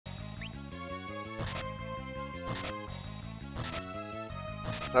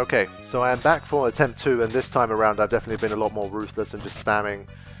Okay, so I am back for attempt 2, and this time around I've definitely been a lot more ruthless and just spamming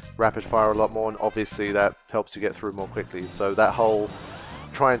rapid fire a lot more, and obviously that helps you get through more quickly. So that whole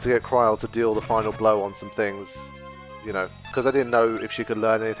trying to get Kryl to deal the final blow on some things, you know, because I didn't know if she could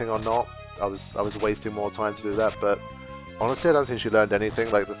learn anything or not, I was wasting more time to do that, but honestly I don't think she learned anything.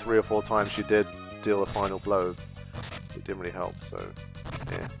 Like the 3 or 4 times she did deal a final blow, it didn't really help, so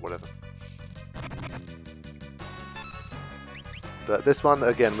yeah, whatever. But this one,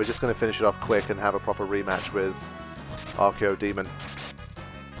 again, we're just going to finish it off quick and have a proper rematch with Archeo Demon.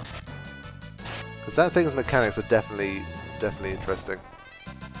 Because that thing's mechanics are definitely interesting.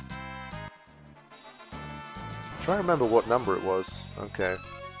 Try to remember what number it was. Okay.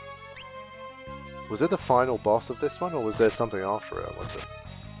 Was it the final boss of this one, or was there something after it? I wonder.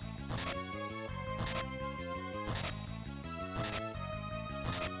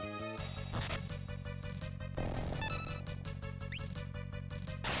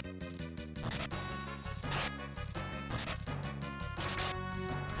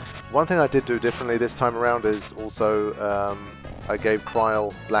 One thing I did do differently this time around is also I gave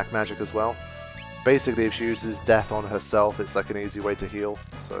Kryl black magic as well. Basically, if she uses death on herself, it's like an easy way to heal,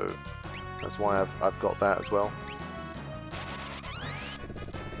 so that's why I've got that as well.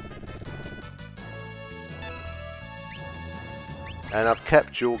 And I've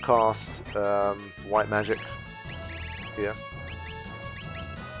kept dual cast white magic here.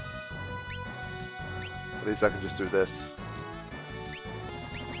 At least I can just do this.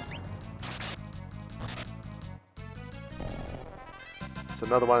 So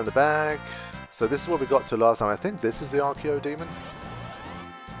another one in the bag. So this is what we got to last time. I think this is the Archeo Demon.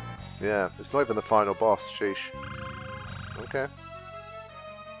 Yeah, it's not even the final boss. Sheesh. Okay.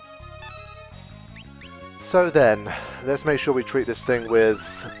 So then, let's make sure we treat this thing with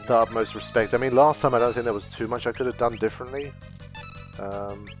the utmost respect. I mean, last time I don't think there was too much I could have done differently.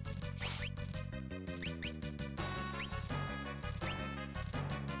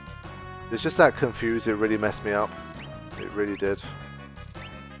 It's just that confused, it really messed me up. It really did.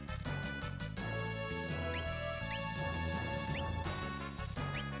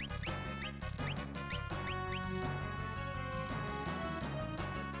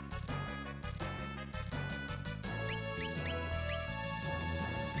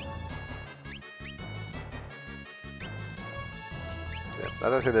 I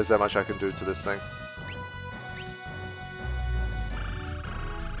don't think there's that much I can do to this thing.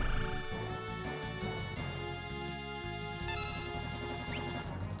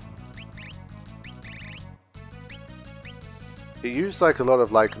 He used like a lot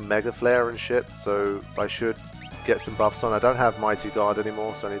of like Mega Flare and shit, so I should get some buffs on. I don't have Mighty Guard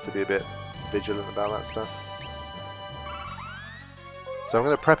anymore, so I need to be a bit vigilant about that stuff. So I'm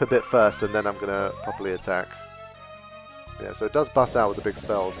going to prep a bit first, and then I'm going to properly attack. Yeah, so it does bust out with the big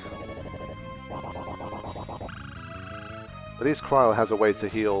spells. At least Kryl has a way to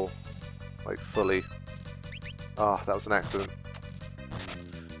heal, like, fully. Ah, that was an accident.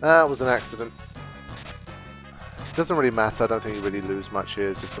 That was an accident. It doesn't really matter, I don't think you really lose much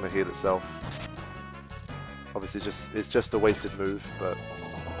here, it's just going to heal itself. Obviously, it's just a wasted move, but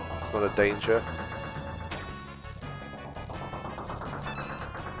it's not a danger.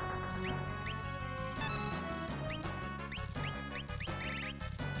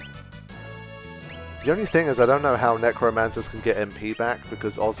 The only thing is I don't know how Necromancers can get MP back,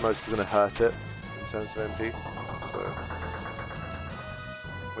 because Osmos is going to hurt it in terms of MP, so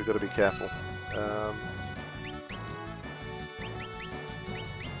we've got to be careful.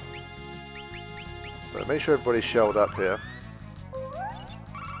 So make sure everybody's shelled up here.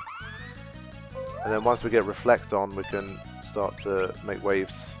 And then once we get Reflect on, we can start to make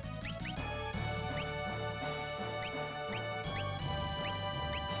waves.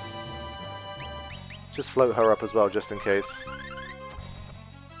 Just float her up as well, just in case.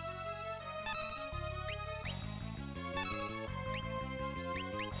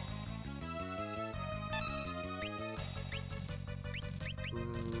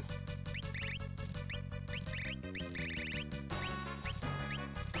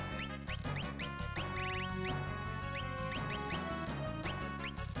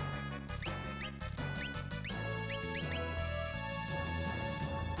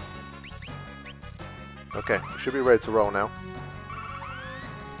 Okay, we should be ready to roll now.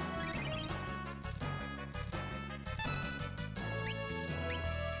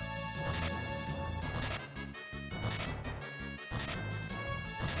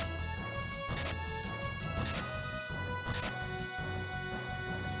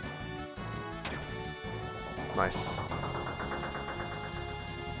 Nice.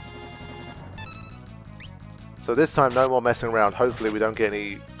 So this time, no more messing around. Hopefully we don't get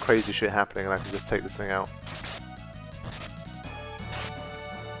any crazy shit happening and I can just take this thing out.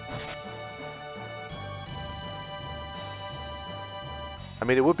 I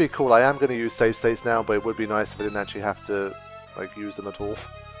mean, it would be cool. I am going to use save states now, but it would be nice if I didn't actually have to, like, use them at all.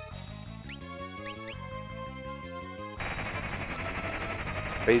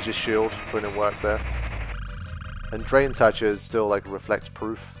 Aegis Shield, putting in work there. And Drain Touch is still, like, reflect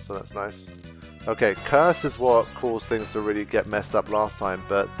proof, so that's nice. Okay, Curse is what caused things to really get messed up last time,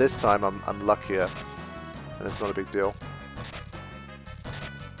 but this time I'm luckier, and it's not a big deal.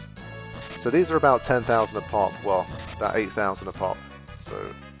 So these are about 10,000 a pop, well, about 8,000 a pop, so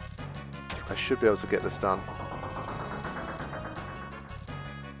I should be able to get this done.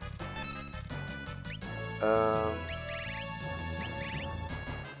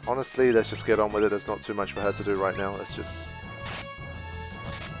 Honestly, let's just get on with it. There's not too much for her to do right now. Let's just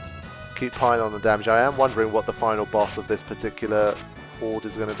keep piling on the damage. I am wondering what the final boss of this particular horde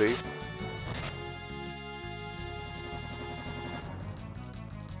is going to be.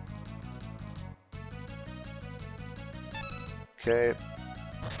 Okay.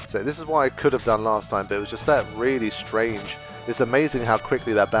 So this is what I could have done last time, but it was just that really strange. It's amazing how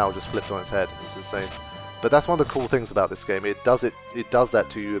quickly that barrel just flipped on its head. It's insane. But that's one of the cool things about this game. It does that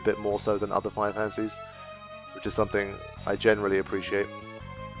to you a bit more so than other Final Fantasies, which is something I generally appreciate.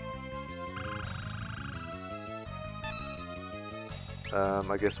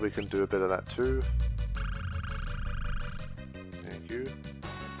 I guess we can do a bit of that too. Thank you.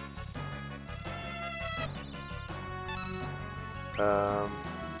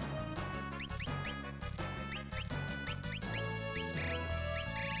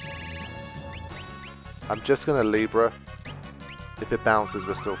 I'm just gonna Libra. If it bounces,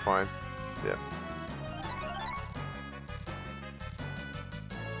 we're still fine. Yeah.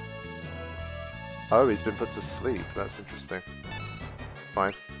 Oh, he's been put to sleep. That's interesting.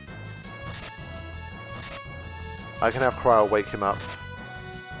 Fine. I can have Cryo wake him up.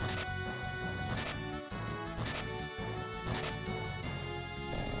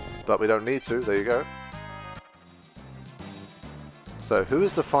 But we don't need to. There you go. So, who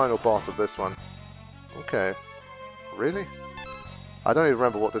is the final boss of this one? Okay. Really? I don't even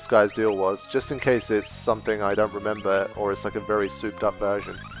remember what this guy's deal was, just in case it's something I don't remember, or it's like a very souped up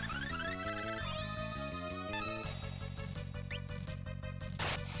version.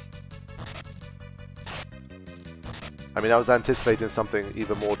 I mean, I was anticipating something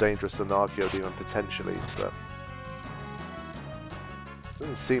even more dangerous than the Archaeodemon, potentially, but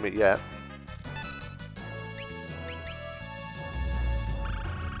doesn't seem it yet.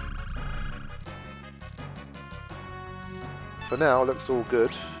 For now, looks all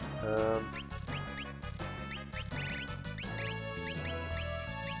good.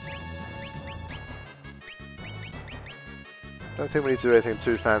 Don't think we need to do anything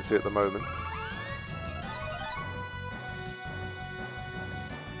too fancy at the moment.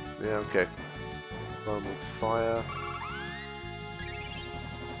 Yeah, okay. Vulnerable to fire.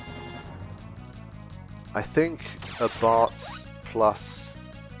 I think a Bart's plus...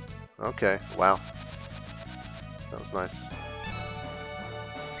 Okay, wow. That was nice.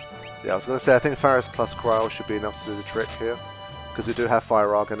 Yeah, I was going to say, I think Faris plus Cryo should be enough to do the trick here. Because we do have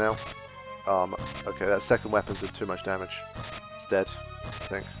Fire Arga now. Okay, that second weapon's did too much damage. It's dead, I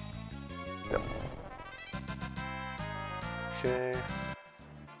think. Yep. Okay.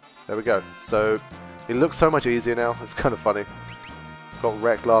 There we go. So, it looks so much easier now. It's kind of funny. Got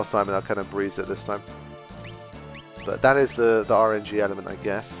wrecked last time and I kind of breezed it this time. But that is the RNG element, I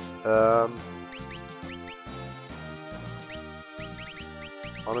guess.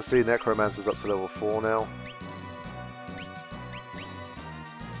 Honestly, Necromancer's up to level 4 now.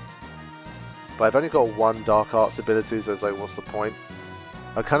 But I've only got one Dark Arts ability, so it's like, what's the point?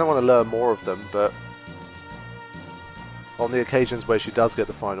 I kind of want to learn more of them, but on the occasions where she does get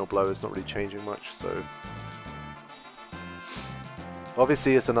the final blow, it's not really changing much, so...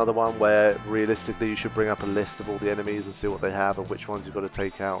 Obviously, it's another one where, realistically, you should bring up a list of all the enemies and see what they have and which ones you've got to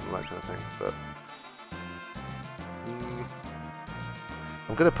take out and that kind of thing, but...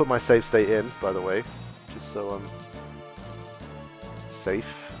 I'm going to put my save state in, by the way, just so I'm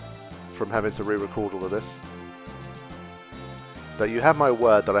safe from having to re-record all of this. But you have my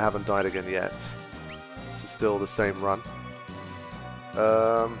word that I haven't died again yet. This is still the same run.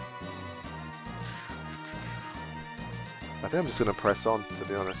 I think I'm just going to press on, to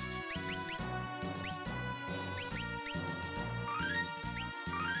be honest.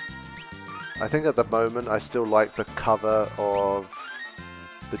 I think at the moment I still like the cover of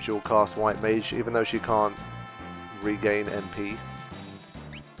the dual cast White Mage, even though she can't regain MP.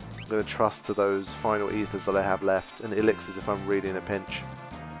 going to trust to those final ethers that I have left, and elixirs if I'm really in a pinch.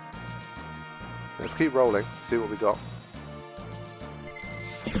 Let's keep rolling, see what we got.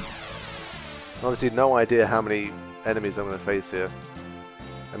 Obviously no idea how many enemies I'm going to face here.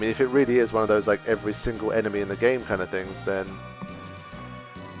 I mean, if it really is one of those like every single enemy in the game kind of things, then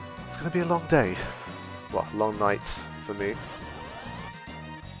it's going to be a long day. Well, long night for me.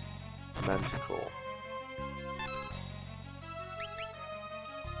 Manticore.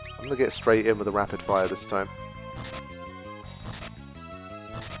 I'm going to get straight in with a rapid fire this time.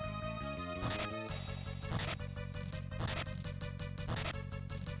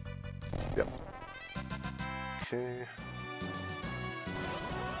 Yep. Okay.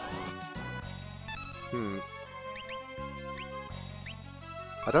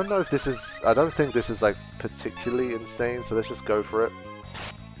 I don't know if this is... I don't think this is like particularly insane, so let's just go for it.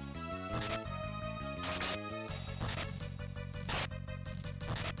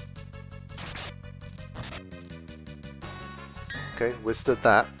 Okay, withstood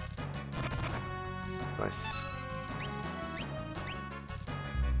that. Nice.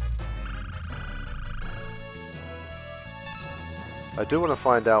 I do want to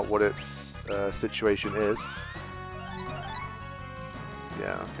find out what its situation is.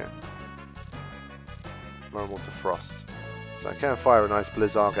 Yeah, okay. Vulnerable to frost. So I can fire a nice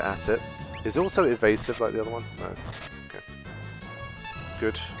Blizzaga at it. Is it also evasive like the other one? No. Okay.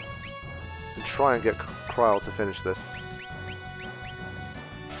 Good. And try and get Kryl to finish this.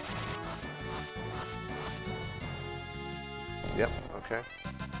 Yep, okay.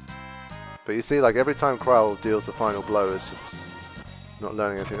 But you see, like, every time Kryl deals the final blow, it's just not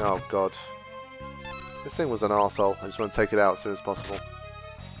learning anything. Oh, God. This thing was an arsehole. I just want to take it out as soon as possible.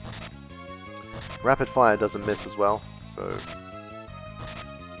 Rapid fire doesn't miss as well, so...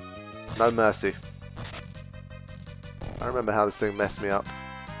 no mercy. I remember how this thing messed me up.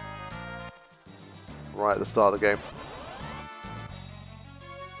 Right at the start of the game.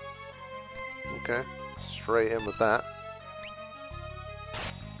 Okay, straight in with that.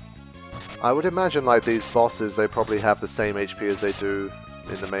 I would imagine, like, these bosses, they probably have the same HP as they do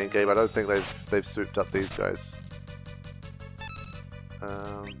in the main game. I don't think they've souped up these guys.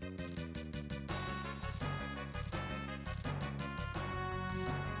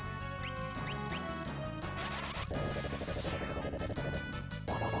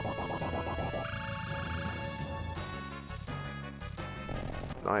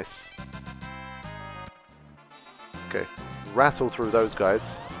 Nice. Okay, rattle through those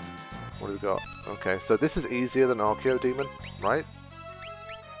guys. What do we got? Okay, so this is easier than Archeo Demon, right?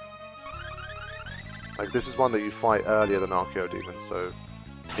 Like, this is one that you fight earlier than Archeo Demon, so...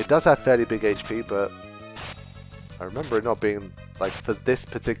 It does have fairly big HP, but... I remember it not being... Like, for this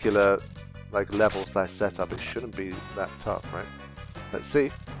particular, like, level / setup, it shouldn't be that tough, right? Let's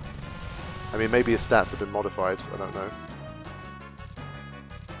see. I mean, maybe his stats have been modified, I don't know.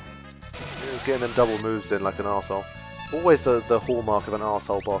 Getting them double moves in like an arsehole. Always the hallmark of an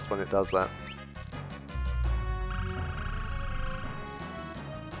arsehole boss when it does that.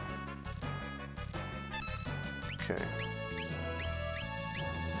 Okay.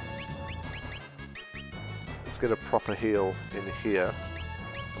 Let's get a proper heal in here.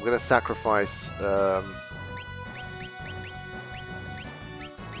 I'm going to sacrifice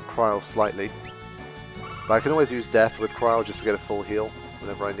Kryl slightly. But I can always use Death with Kryl just to get a full heal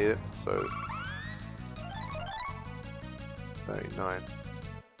whenever I need it, so... 39.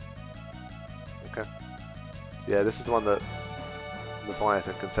 Okay. Yeah, this is the one that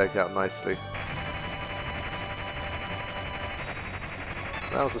Leviathan can take out nicely.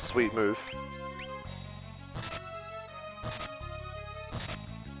 That was a sweet move.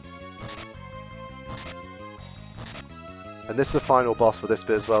 And this is the final boss for this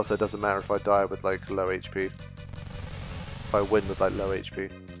bit as well, so it doesn't matter if I die with like low HP. If I win with like low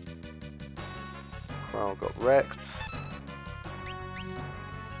HP. Kryl got wrecked.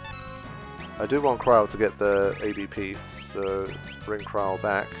 I do want Kryl to get the ABP, so let's bring Kryl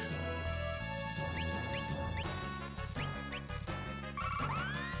back.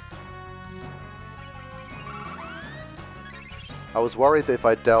 I was worried that if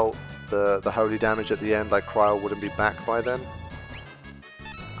I dealt the holy damage at the end, like Kryl wouldn't be back by then.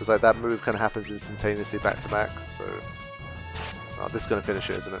 Because like that move kind of happens instantaneously back to back, so... Oh, this is going to finish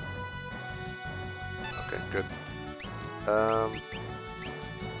it, isn't it? Okay, good.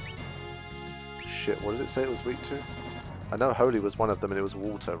 Shit, what did it say it was weak to? I know Holy was one of them and it was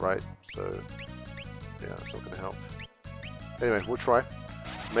water, right? So, yeah, that's not going to help. Anyway, we'll try.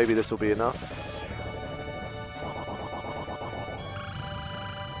 Maybe this will be enough.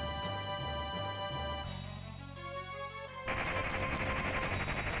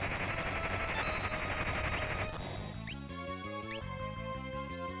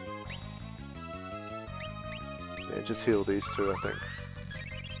 Yeah, just heal these two, I think.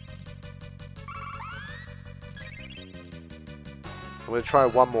 I'm going to try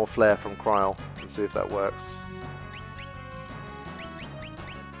one more flare from Cryle and see if that works.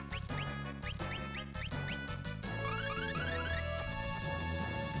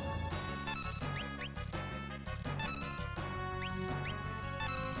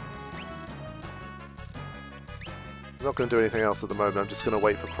 I'm not going to do anything else at the moment, I'm just going to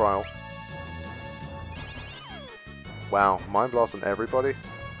wait for Cryle. Wow, Mind Blast on everybody?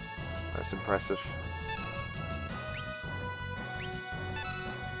 That's impressive.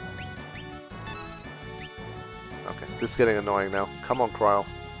 Okay, this is getting annoying now. Come on, Cryle.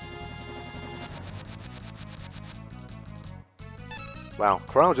 Wow,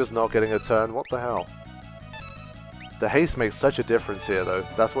 Cryle just not getting a turn, what the hell? The haste makes such a difference here though,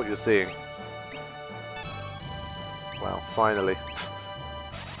 that's what you're seeing. Wow, finally.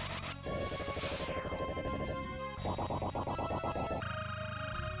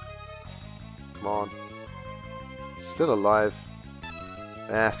 Come on. Still alive.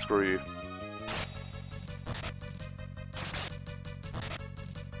 Ah, screw you.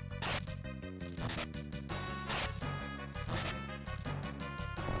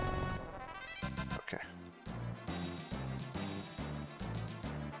 Okay.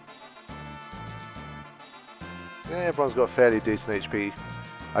 Yeah, everyone's got fairly decent HP.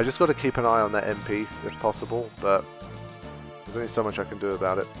 I just got to keep an eye on that MP if possible, but there's only so much I can do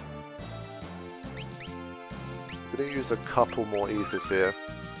about it. I'm going to use a couple more ethers here.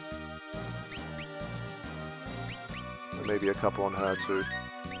 And maybe a couple on her too.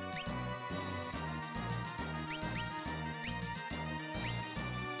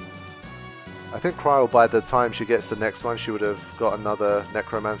 I think Cryle, by the time she gets the next one, she would have got another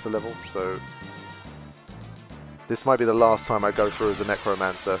Necromancer level, so this might be the last time I go through as a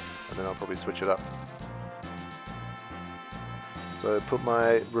Necromancer, and then I'll probably switch it up. So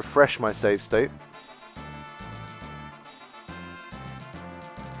refresh my save state.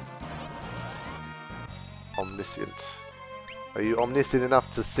 Omniscient. Are you omniscient enough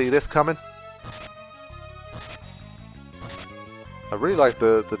to see this coming? I really like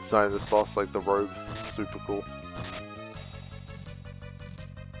the design of this boss, like the robe, super cool.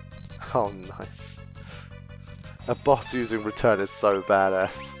 Oh, nice. A boss using return is so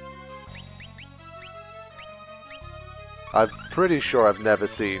badass. I'm pretty sure I've never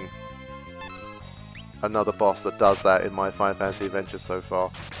seen another boss that does that in my Final Fantasy adventures so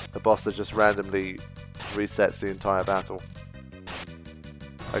far. A boss that just randomly resets the entire battle.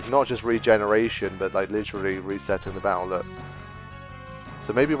 Like, not just regeneration, but like literally resetting the battle. Look.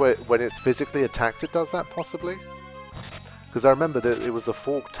 So maybe when it's physically attacked it does that, possibly? Because I remember that it was a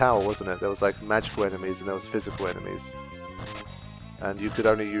forked tower, wasn't it? There was like magical enemies and there was physical enemies. And you could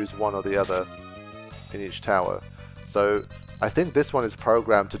only use one or the other in each tower. So I think this one is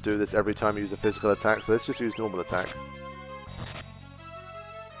programmed to do this every time you use a physical attack, so let's just use normal attack.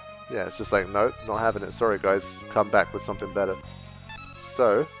 Yeah, it's just like, nope, not having it. Sorry guys, come back with something better.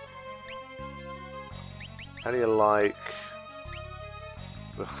 So, how do you like...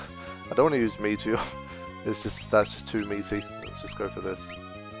 Ugh, I don't want to use Meteor. That's just too meaty. Let's just go for this.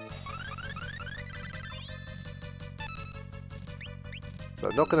 So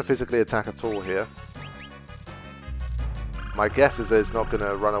I'm not going to physically attack at all here. My guess is that it's not going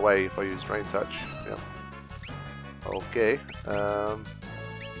to run away if I use Drain Touch. Yeah. Okay.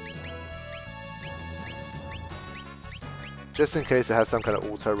 Just in case it has some kind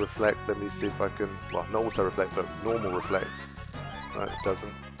of auto reflect, let me see if I can... Well, not auto reflect, but normal reflect. No, it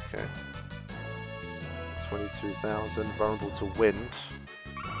doesn't. Okay. 22,000, vulnerable to wind.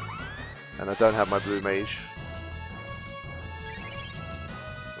 And I don't have my blue mage.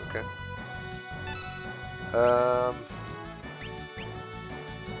 Okay.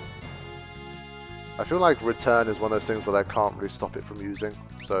 I feel like return is one of those things that I can't really stop it from using,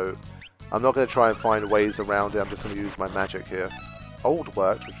 so I'm not going to try and find ways around it. I'm just going to use my magic here. Old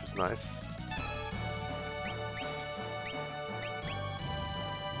worked, which was nice.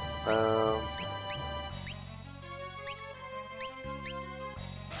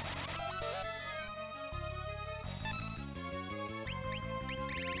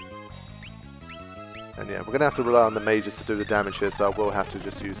 And yeah, we're going to have to rely on the mages to do the damage here, so I will have to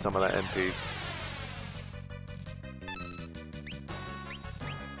just use some of that MP.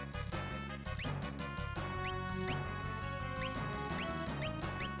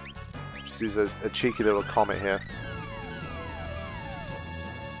 Just use a cheeky little comet here.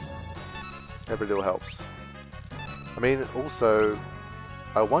 Every little helps. I mean, also,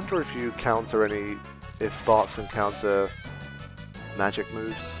 I wonder if you counter if Barts can counter magic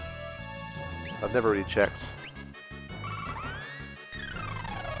moves. I've never really checked.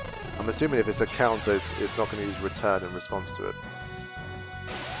 I'm assuming if it's a counter, it's not going to use return in response to it.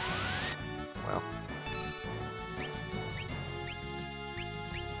 Well.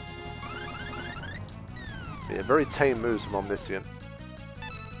 Yeah, very tame moves from Omniscient.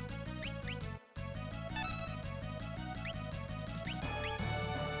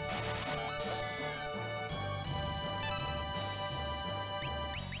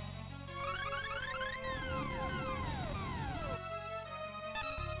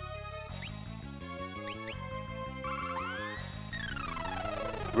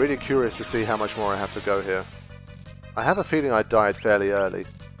 Really curious to see how much more I have to go here. I have a feeling I died fairly early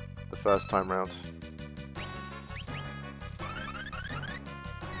the first time round.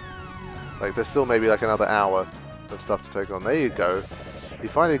 Like, there's still maybe like another hour of stuff to take on. There you go. He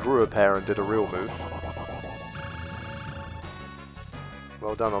finally grew a pair and did a real move.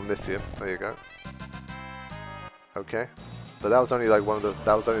 Well done, Omniscient. There you go. Okay. But that was only like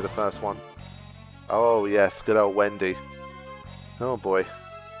that was only the first one. Oh yes, good old Wendy. Oh boy.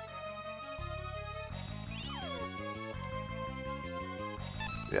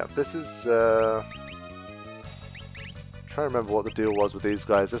 Yeah, this is trying to remember what the deal was with these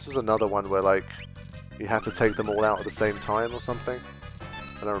guys. This was another one where like you had to take them all out at the same time or something.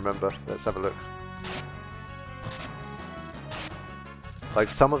 I don't remember. Let's have a look. Like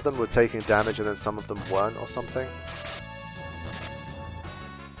some of them were taking damage and then some of them weren't or something.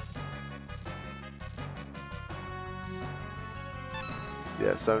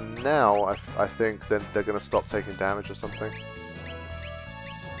 Yeah, so now I think then they're going to stop taking damage or something.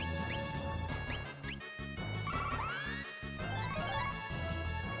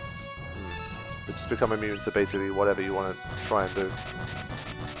 They just become immune to basically whatever you want to try and do.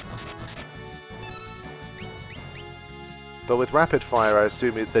 But with rapid fire, I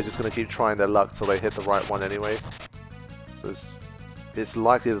assume they're just going to keep trying their luck till they hit the right one anyway. So it's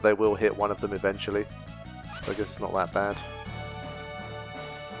likely that they will hit one of them eventually. So I guess it's not that bad.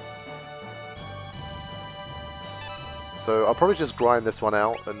 So I'll probably just grind this one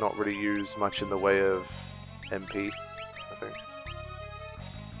out and not really use much in the way of MP, I think.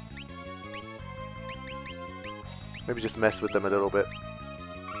 Maybe just mess with them a little bit.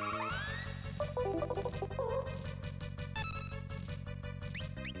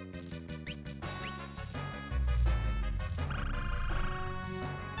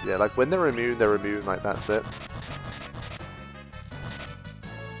 Yeah, like when they're immune, like that's it.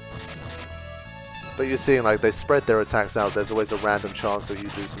 But you're seeing like they spread their attacks out, there's always a random chance that you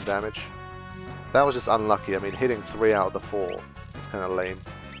do some damage. That was just unlucky. I mean, hitting 3 out of the 4 is kind of lame.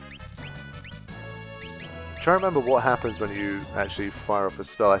 I'm trying to remember what happens when you actually fire up a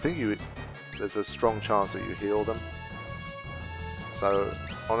spell. I think there's a strong chance that you heal them. So,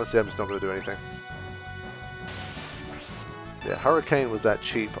 honestly, I'm just not going to do anything. Yeah, Hurricane was that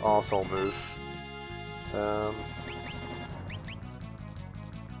cheap arsehole move.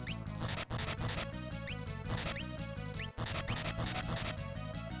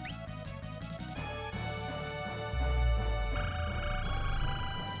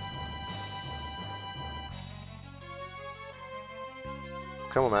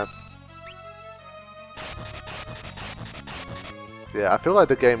 Come on, man. Yeah, I feel like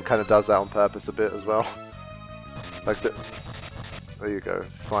the game kind of does that on purpose a bit as well. Like there you go,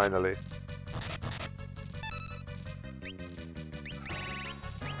 finally.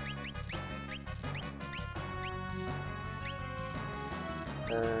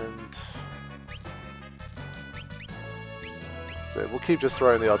 And so we'll keep just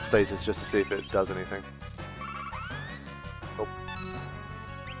throwing the odd status just to see if it does anything. Oh.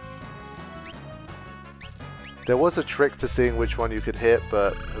 There was a trick to seeing which one you could hit,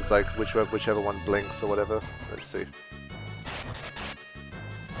 but it was like whichever one blinks or whatever. Let's see.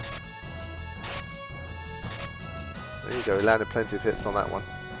 There you go, he landed plenty of hits on that one.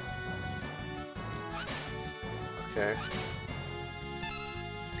 Okay.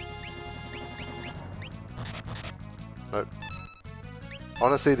 Nope.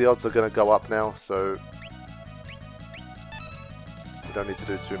 Honestly, the odds are going to go up now, so we don't need to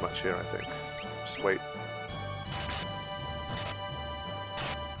do too much here, I think. Just wait.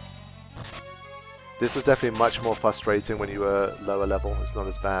 This was definitely much more frustrating when you were lower level. It's not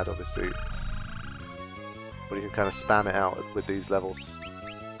as bad, obviously. But you can kind of spam it out with these levels.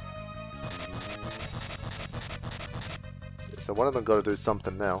 So one of them got to do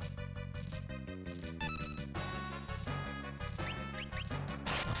something now.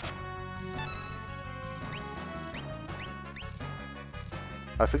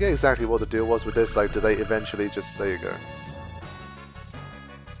 I forget exactly what the deal was with this. Like, do they eventually just... There you go.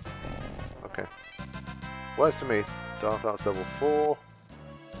 Okay. Works for me. Dark Arts level 4.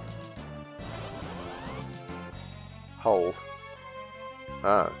 hole.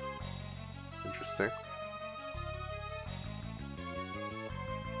 Ah. Interesting.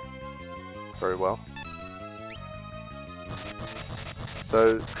 Very well.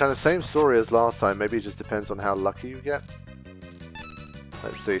 So, kind of same story as last time, maybe it just depends on how lucky you get.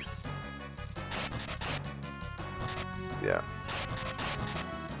 Let's see. Yeah.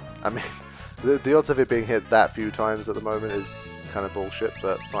 I mean, the odds of it being hit that few times at the moment is kind of bullshit,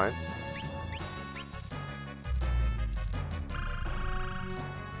 but fine.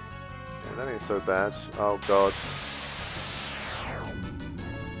 Yeah, that ain't so bad. Oh god.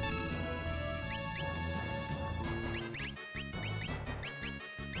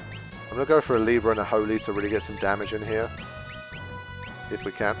 I'm gonna go for a Libra and a Holy to really get some damage in here. If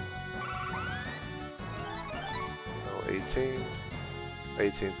we can. Oh, 18.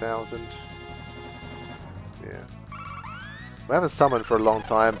 18,000. Yeah. We haven't summoned for a long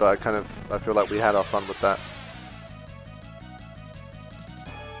time, but I feel like we had our fun with that.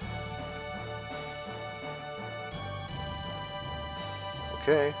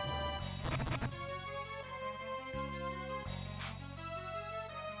 Okay.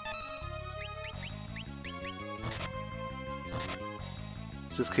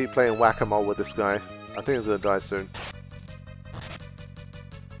 Let's just keep playing whack-a-mole with this guy. I think he's gonna die soon.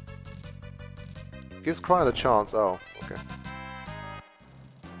 Gives Cryer the chance. Oh, okay.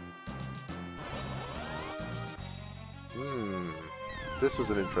 This was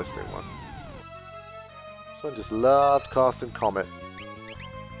an interesting one. This one just loved casting Comet.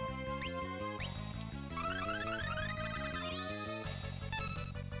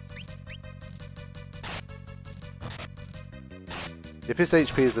 If his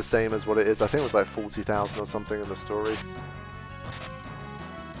HP is the same as what it is, I think it was like 40,000 or something in the story.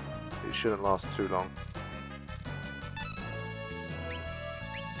 It shouldn't last too long.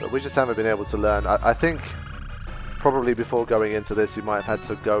 But we just haven't been able to learn. I think probably before going into this you might have had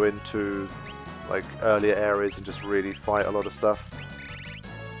to go into like earlier areas and just really fight a lot of stuff.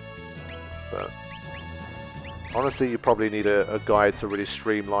 But honestly you probably need a guide to really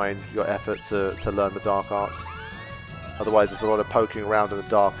streamline your effort to learn the dark arts. Otherwise it's a lot of poking around in the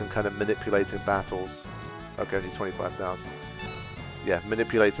dark and kind of manipulating battles. Okay, only 25,000. Yeah,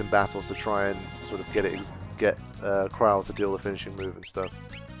 manipulating battles to try and sort of get Crowell to deal the finishing move and stuff.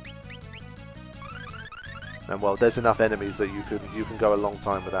 And well, there's enough enemies that you can go a long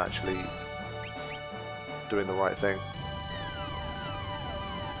time without actually doing the right thing.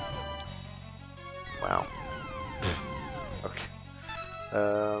 Wow. Okay.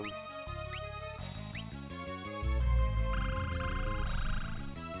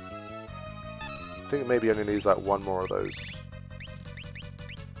 I think maybe only needs like one more of those.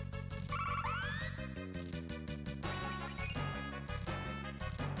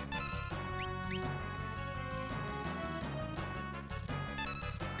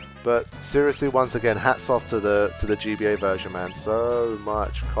 But seriously, once again, hats off to the GBA version, man. So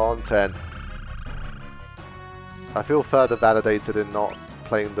much content. I feel further validated in not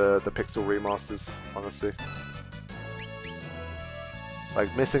playing the Pixel remasters, honestly.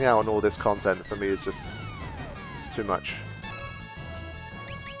 Like, missing out on all this content for me is just... it's too much.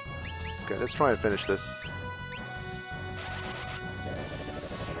 Okay, let's try and finish this.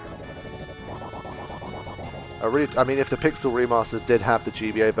 I mean, if the Pixel remasters did have the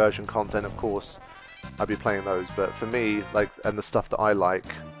GBA version content, of course, I'd be playing those. But for me, like, and the stuff that I like,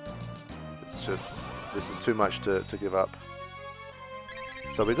 it's just... this is too much to give up.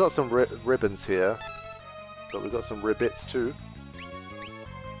 So we got some ribbons here, but we got some ribbits too.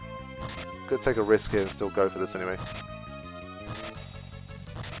 Could take a risk here and still go for this anyway.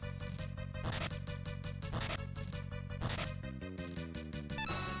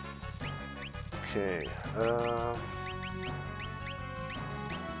 Okay.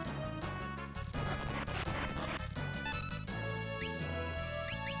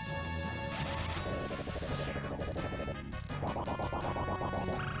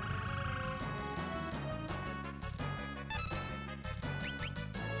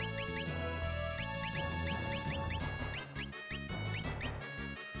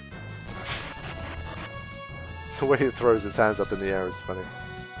 The way it throws its hands up in the air is funny.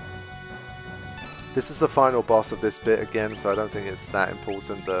 This is the final boss of this bit again, so I don't think it's that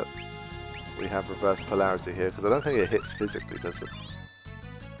important that we have reverse polarity here, because I don't think it hits physically, does it?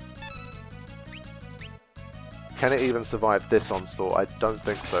 Can it even survive this onslaught? I don't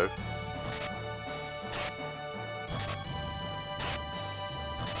think so.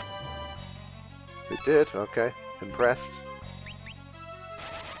 It did, okay. Impressed.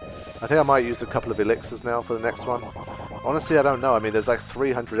 I think I might use a couple of elixirs now for the next one. Honestly, I don't know. I mean, there's like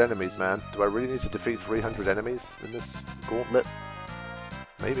 300 enemies, man. Do I really need to defeat 300 enemies in this gauntlet?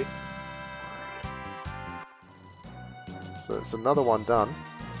 Maybe. So it's another one done.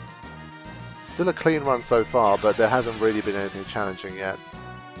 Still a clean run so far, but there hasn't really been anything challenging yet.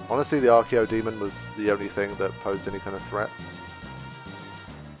 Honestly, the Archeo Demon was the only thing that posed any kind of threat.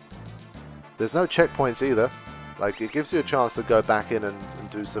 There's no checkpoints either. Like, it gives you a chance to go back in and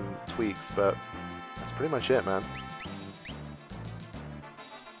do some tweaks, but that's pretty much it, man.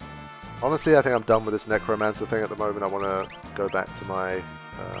 Honestly, I think I'm done with this Necromancer thing at the moment. I want to go back to my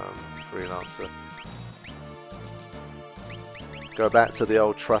Freelancer. Go back to the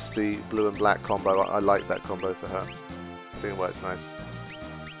old trusty blue and black combo. I like that combo for her. I think it works nice.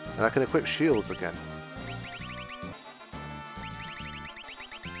 And I can equip shields again.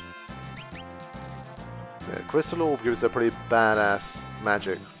 Yeah, Crystal Orb gives a pretty badass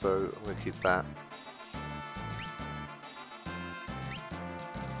magic, so I'm going to keep that.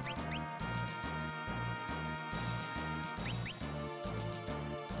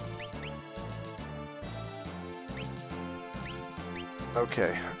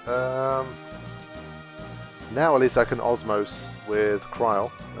 Okay, now at least I can Osmos with Cryo.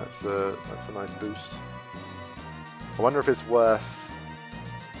 That's a nice boost. I wonder if it's worth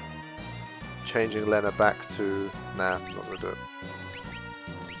changing Lena back to... Nah, I'm not gonna do it.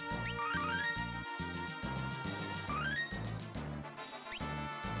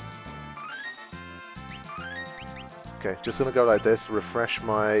 Okay, just gonna go like this, refresh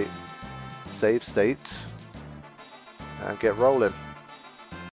my save state, and get rolling.